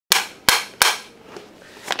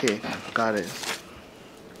Okay, got it.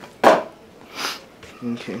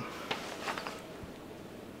 Okay.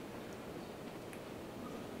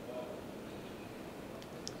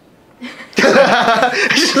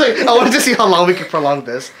 She's like, I wanted to see how long we can prolong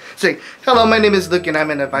this. It's like, hello, my name is Luke and I'm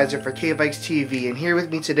an advisor for KVIKS TV, and here with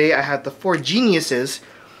me today I have the 4 geniuses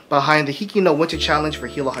behind the HIKI NO Winter Challenge for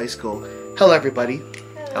Hilo High School. Hello, everybody.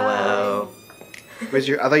 Hello. Where's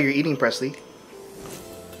your? I thought you were eating, Presley.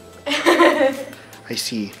 I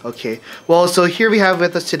see. Okay. Well, so here we have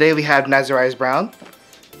with us today, we have Nazarias Brown,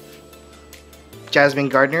 Jasmine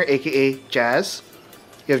Gardner, aka Jazz.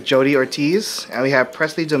 We have Jody Ortiz, and we have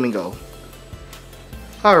Presley Domingo.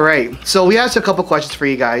 Alright, so we asked a couple questions for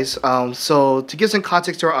you guys. So to give some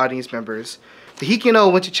context to our audience members, the HIKI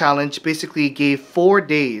NO Winter Challenge basically gave 4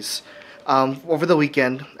 days over the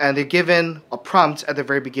weekend, and they're given a prompt at the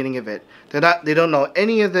very beginning of it. They don't know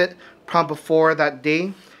any of the prompt before that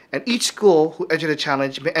day, and each school who entered the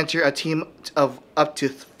challenge may enter a team of up to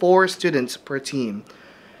 4 students per team.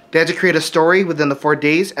 They had to create a story within the 4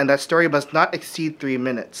 days, and that story must not exceed 3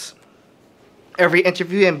 minutes. Every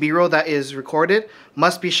interview and B-roll that is recorded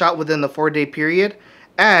must be shot within the 4-day period.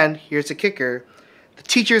 And here's the kicker: the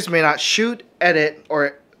teachers may not shoot, edit,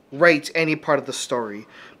 or write any part of the story,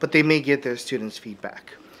 but they may give their students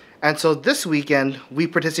feedback. And so this weekend, we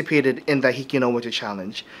participated in the HIKI NO Winter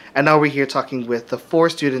Challenge. And now we're here talking with the 4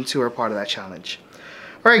 students who are part of that challenge.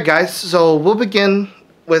 Alright guys, so we'll begin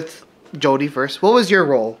with Jody first. What was your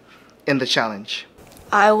role in the challenge?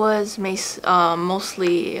 I was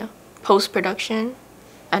mostly post-production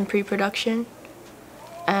and pre-production,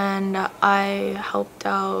 and I helped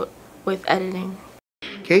out with editing.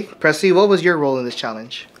 Okay, Presley, what was your role in this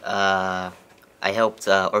challenge? I helped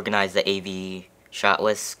organize the AV shot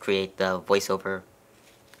list, create the voiceover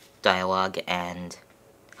dialogue, and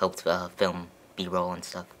helped film B-roll and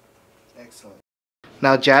stuff. Excellent.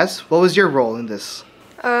 Now, Jazz, what was your role in this?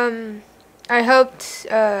 I helped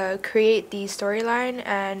create the storyline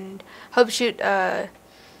and helped shoot the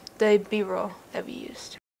B-roll that we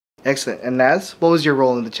used. Excellent. And Naz, what was your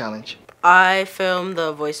role in the challenge? I filmed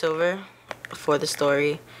the voiceover for the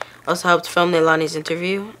story. Also helped film Leilani's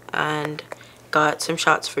interview and got some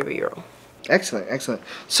shots for B-roll. Excellent, excellent.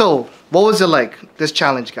 So, what was it like, this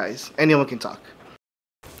challenge, guys? Anyone can talk.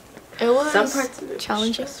 It was Some parts of it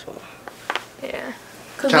challenging. Stressful. Yeah.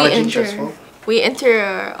 Because Challenging, stressful? we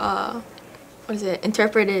interpreted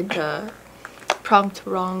the prompt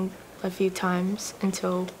wrong a few times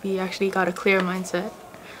until we actually got a clear mindset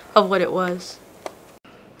of what it was.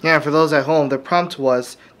 Yeah, for those at home, the prompt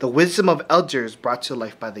was the wisdom of elders brought to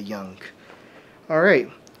life by the young. All right.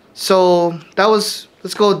 So that was,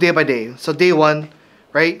 let's go day by day. So day 1,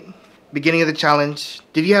 right? Beginning of the challenge.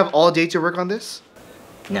 Did you have all day to work on this?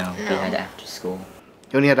 No, we had after school.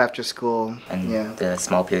 You only had after school. And yeah. the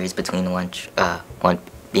small periods between lunch,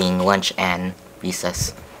 being lunch and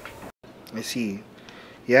recess. I see.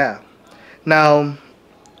 Yeah. Now,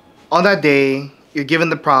 on that day, you're given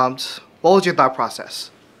the prompt. What was your thought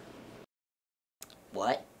process?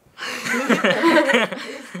 What?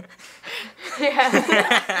 Yeah.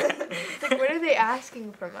 Like, what are they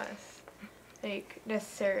asking from us? Like,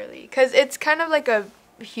 necessarily. Because it's kind of like a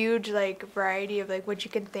huge, like, variety of, like, what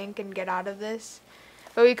you can think and get out of this.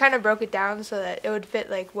 But we kind of broke it down so that it would fit,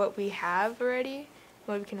 like, what we have already,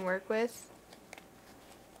 what we can work with.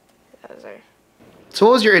 That was our... So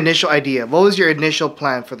what was your initial idea? What was your initial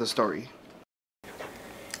plan for the story?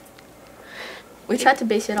 We tried to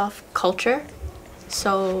base it off culture,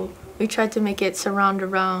 so we tried to make it surround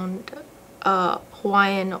around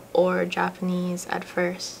Hawaiian or Japanese at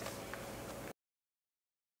first.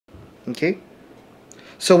 Okay.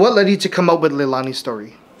 So what led you to come up with Leilani's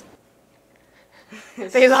story?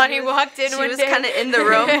 Leilani walked in one day. She was kind of in the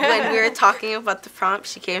room when we were talking about the prompt.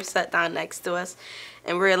 She came, sat down next to us,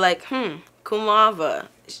 and we were like, Kumava.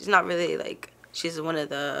 She's not really like, she's one of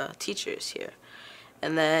the teachers here.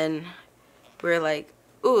 And then we were like,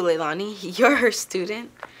 ooh, Leilani, you're her student.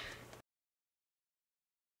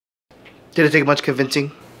 Did it take much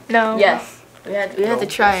convincing? No. Yes. We had to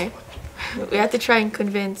try. We had to try and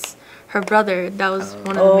convince her brother. That was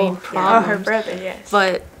one of the main problems. Oh, her brother, yes.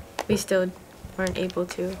 But we still weren't able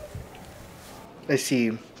to. I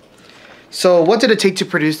see. So what did it take to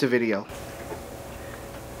produce the video?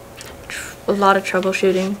 A lot of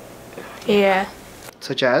troubleshooting. Yeah.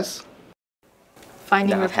 Such as?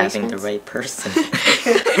 Finding Not having replacements. the right person.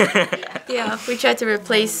 Yeah, we tried to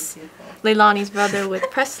replace Leilani's brother with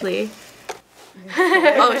Presley.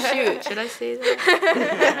 Oh shoot, should I say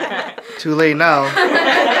that? Too late now.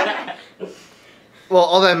 Well,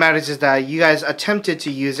 all that matters is that you guys attempted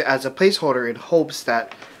to use it as a placeholder in hopes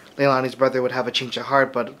that Leilani's brother would have a change of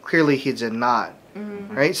heart, but clearly he did not.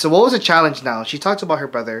 Right? So what was the challenge now? She talked about her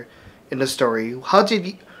brother in the story. How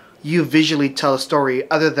did you visually tell a story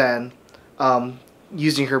other than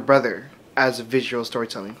using her brother as a visual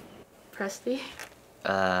storytelling? Presley?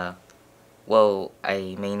 Well,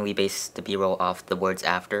 I mainly based the B-roll off the words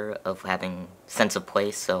after of having sense of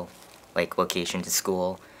place, so like location to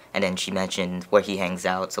school. And then she mentioned where he hangs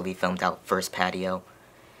out, so we filmed out first patio.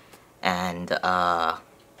 And where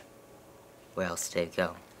else did it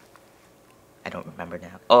go? I don't remember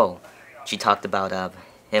now. Oh, she talked about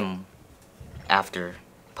him after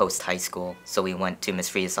post high school, so we went to Miss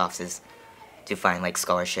Fria's offices to find like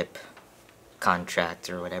scholarship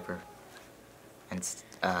contract or whatever, and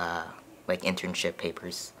like internship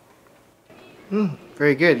papers.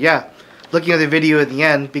 Very good. Yeah, looking at the video at the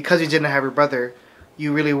end, because you didn't have your brother,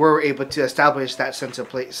 you really were able to establish that sense of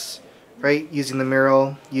place, right? Using the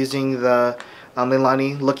mural, using the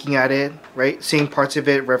Leilani, looking at it, right? Seeing parts of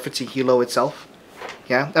it, referencing Hilo itself.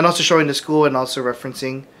 Yeah, and also showing the school and also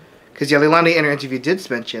referencing, because yeah, Leilani in her interview did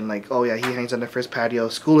mention like, oh yeah, he hangs on the first patio.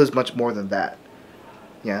 School is much more than that.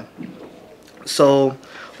 Yeah. So,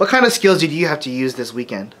 what kind of skills did you have to use this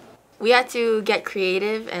weekend? We had to get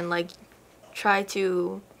creative and like try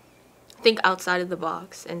to think outside of the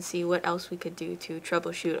box and see what else we could do to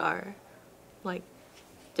troubleshoot our like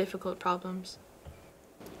difficult problems.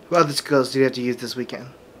 What other skills did you have to use this weekend?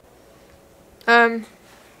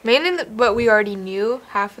 Mainly what we already knew,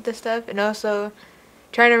 half of the stuff, and also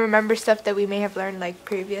trying to remember stuff that we may have learned like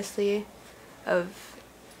previously of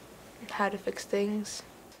how to fix things.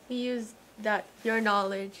 We used that your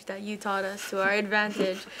knowledge that you taught us to our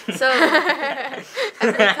advantage. So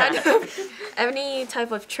any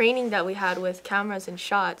type of training that we had with cameras and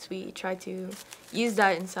shots, we tried to use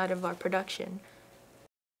that inside of our production.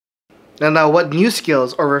 Now, what new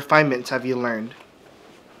skills or refinements have you learned?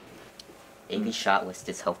 AV shot list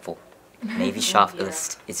is helpful. An AV shot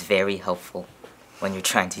list is very helpful when you're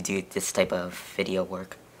trying to do this type of video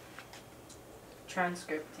work.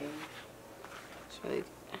 Transcripting. It's really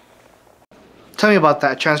Tell me about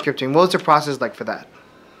that, transcripting. What was the process like for that?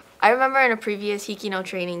 I remember in a previous HIKI NO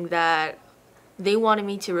training that they wanted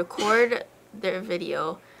me to record their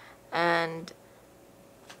video and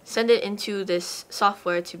send it into this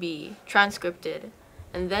software to be transcripted.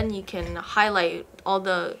 And then you can highlight all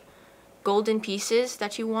the golden pieces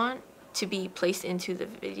that you want to be placed into the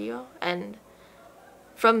video. And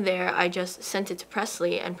from there, I just sent it to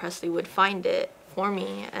Presley, and Presley would find it for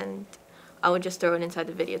me, and I would just throw it inside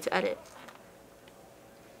the video to edit.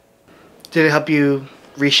 Did it help you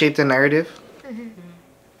reshape the narrative?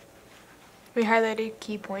 We highlighted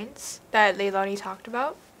key points that Leilani talked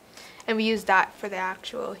about, and we used that for the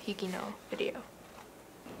actual HIKI NO video.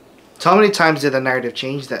 So how many times did the narrative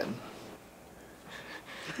change then?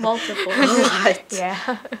 Multiple. What?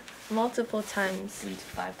 Yeah. Multiple times. 3 to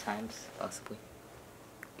 5 times, possibly.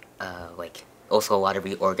 Like, also a lot of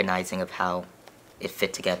reorganizing of how it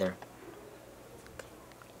fit together.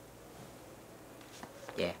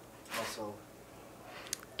 Yeah. Also,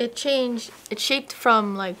 It changed. It shaped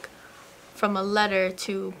from a letter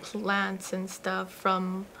to plants and stuff,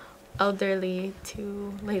 from elderly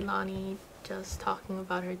to Leilani just talking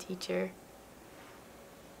about her teacher.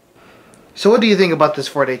 so what do you think about this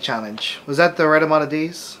 4-day challenge? Was that the right amount of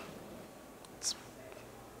days?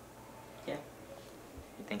 Yeah.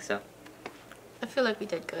 You think so? I feel like we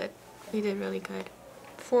did good. We did really good.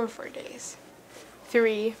 4 days.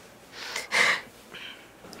 3.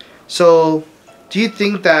 So, do you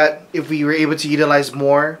think that if we were able to utilize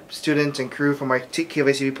more students and crew from our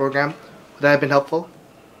KVIKS program, would that have been helpful?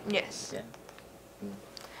 Yes. Yeah.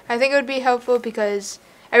 I think it would be helpful because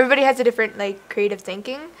everybody has a different like creative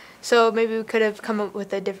thinking. So maybe we could have come up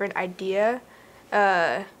with a different idea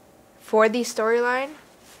for the storyline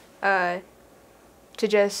to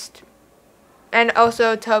just, and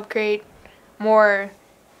also to help create more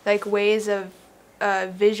like ways of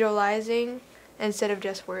visualizing instead of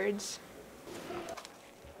just words.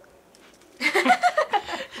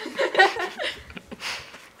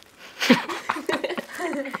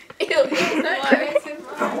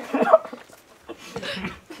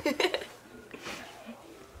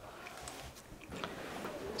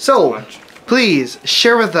 So, please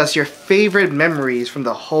share with us your favorite memories from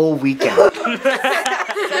the whole weekend.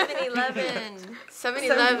 7-Eleven.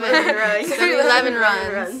 7-Eleven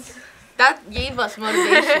runs. That gave us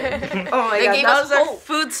motivation. Oh my They god, gave that us was our hope.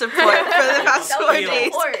 food support for the past 4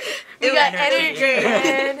 days. We got energy.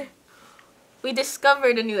 And we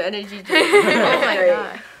discovered a new energy drink. Oh my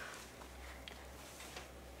god.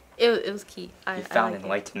 It was key. You found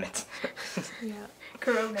liked it. enlightenment. Yeah.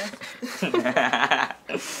 Corona.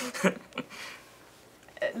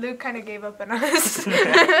 Luke kind of gave up on us.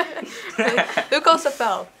 Luke also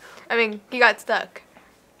fell. I mean, he got stuck.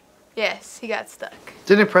 Yes, he got stuck.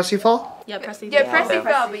 Didn't Presley fall? Yeah, Presley. Yeah, Presley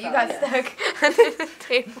fell, but you got stuck under the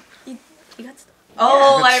table. You got stuck.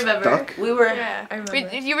 Oh, I remember. Stuck? We were. Yeah, I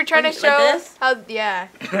remember. you were trying to Like show this? how. Yeah.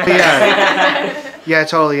 Yeah. Yeah,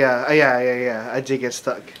 totally. Yeah. I did get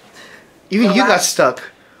stuck. Even The you got last- stuck.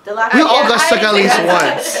 The last. We all got I stuck at did least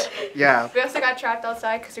that. once. Yeah. We also got trapped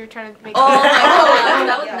outside because we were trying to make. Oh my god.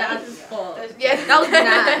 That was Naz's fault. Yeah. That was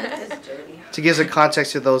Naz. To give some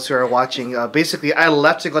context to those who are watching, basically I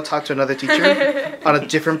left to go talk to another teacher on a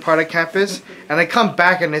different part of campus, and I come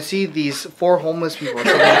back and I see these 4 homeless people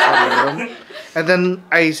sitting in front of the room, and then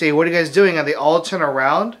I say, "What are you guys doing?" And they all turn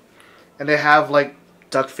around, and they have like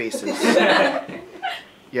duck faces.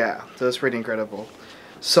 Yeah, so it's pretty incredible.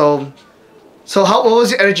 So what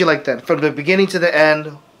was your energy like then, from the beginning to the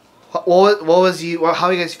end? How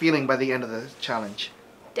are you guys feeling by the end of the challenge?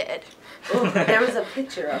 Dead. Oh, there was a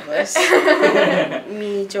picture of us.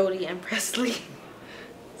 Me, Jody, and Presley.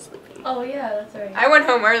 Sleeping. Oh yeah, that's right. I went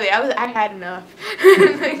home early. I had enough.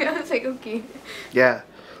 I was like, okay. Yeah.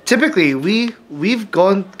 Typically, we've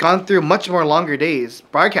gone through much more longer days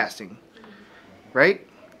broadcasting, right?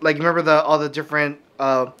 Like, remember all the different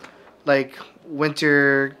like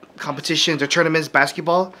winter competitions or tournaments,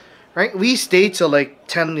 basketball, right? We stayed till like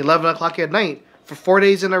 10, 11 o'clock at night for 4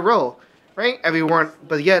 days in a row, right? And we weren't,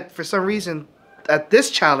 but yet for some reason at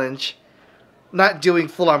this challenge, not doing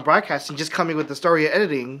full-on broadcasting, just coming with the story and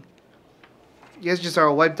editing, you guys just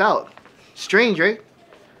are wiped out. Strange, right?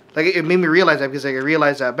 Like, it made me realize that, because like, I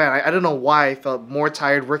realized that, man, I don't know why I felt more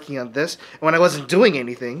tired working on this when I wasn't doing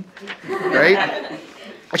anything, right?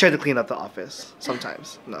 I tried to clean up the office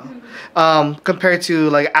sometimes, no. Compared to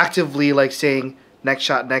like actively like saying next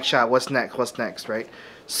shot, what's next, right?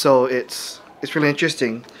 So it's really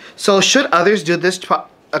interesting. So should others do this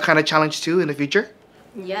a kind of challenge too in the future?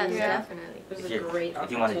 Yes, Yeah. definitely. It was If a great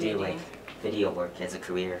you want to do opportunity. like video work as a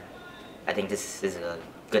career, I think this is a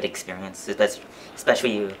good experience,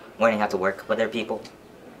 especially you learning how to work with other people,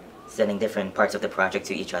 sending different parts of the project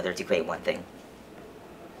to each other to create one thing.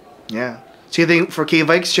 Yeah. So you think for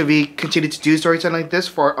KVIKS, should we continue to do storytelling like this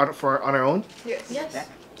on our own? Yes. Yes. Yeah.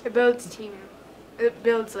 It builds team. It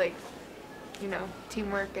builds like,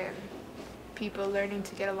 teamwork and people learning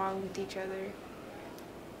to get along with each other.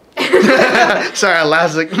 Sorry, I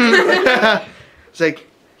laughed. Like, it's like,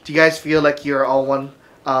 do you guys feel like you're all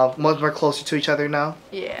much more closer to each other now?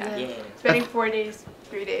 Yeah. Yeah. Spending 3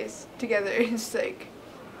 days together is like,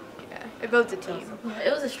 yeah, it builds a team. Yeah,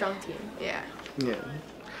 it was a strong team. Yeah. Yeah.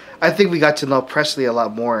 I think we got to know Presley a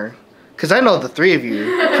lot more, because I know the 3 of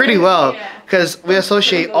you pretty well, because we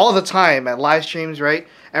associate all the time at live streams, right?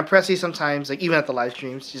 And Presley sometimes, like even at the live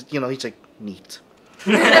streams, just, he's like, neat.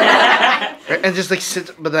 Right? And just like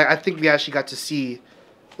sit, but like, I think we actually got to see,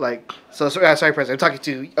 like, sorry Presley, I'm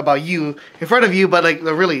talking about you in front of you, but like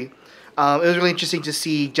really, it was really interesting to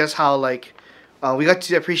see just how like, we got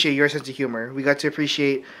to appreciate your sense of humor. We got to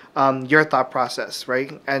appreciate your thought process,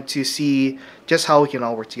 right? And to see just how we can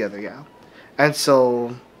all work together, yeah. And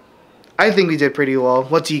so, I think we did pretty well.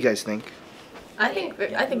 What do you guys think? I think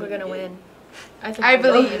we're gonna win. I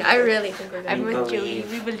believe. I really think we're gonna I'm win. with Jody.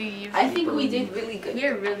 We believe. I think we did really good.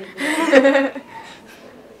 We're really good.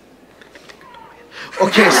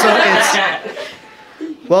 Okay, so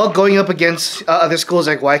it's going up against other schools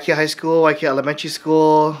like Waianuenue High School, Waianuenue Elementary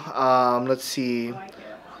School. Let's see.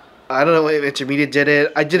 I don't know if Intermediate did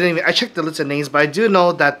it. I checked the list of names, but I do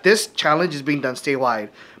know that this challenge is being done statewide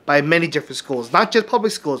by many different schools, not just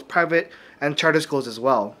public schools, private and charter schools as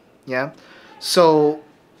well. Yeah, so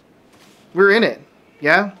we're in it.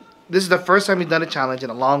 Yeah, this is the first time we've done a challenge in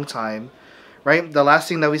a long time, right? The last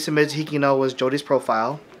thing that we submitted to HIKI NO was Jody's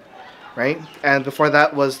profile, right? And before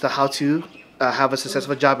that was the how to have a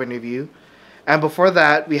successful job interview, and before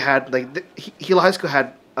that we had like Hilo High School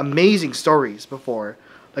had amazing stories before.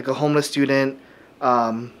 Like a homeless student,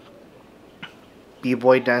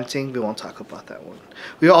 b-boy dancing. We won't talk about that one.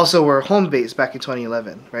 We also were home based back in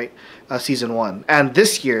 2011, right? Season 1. And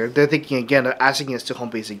this year, they're thinking again of asking us to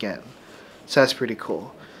home base again. So that's pretty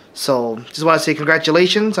cool. So just want to say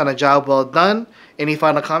congratulations on a job well done. Any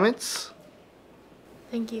final comments?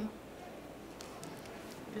 Thank you.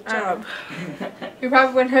 Good job. We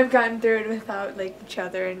probably wouldn't have gotten through it without like each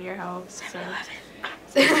other and your help. So.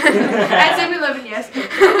 At 7-Eleven, yes.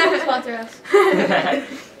 Sponsor us.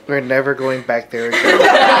 We're never going back there again.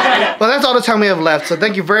 Well, that's all the time we have left. So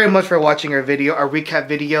thank you very much for watching our video, our recap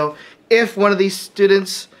video. If one of these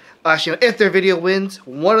students Actually, if their video wins,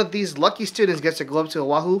 one of these lucky students gets to go up to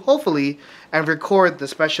Oahu, hopefully, and record the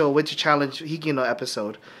special Winter Challenge HIKI NO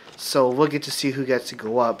episode. So we'll get to see who gets to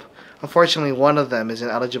go up. Unfortunately, one of them isn't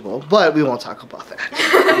eligible, but we won't talk about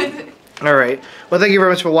that. Alright, well thank you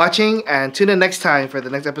very much for watching, and tune in next time for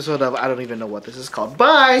the next episode of I don't even know what this is called.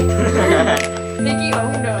 Bye! Nikki,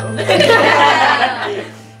 oh no.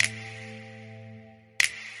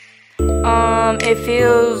 It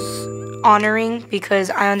feels honoring because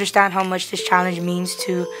I understand how much this challenge means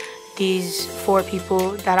to these 4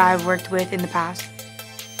 people that I've worked with in the past.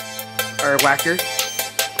 Alright, Whacker.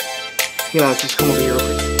 You know, just come over here real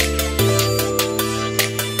quick.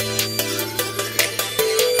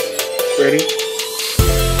 Ready?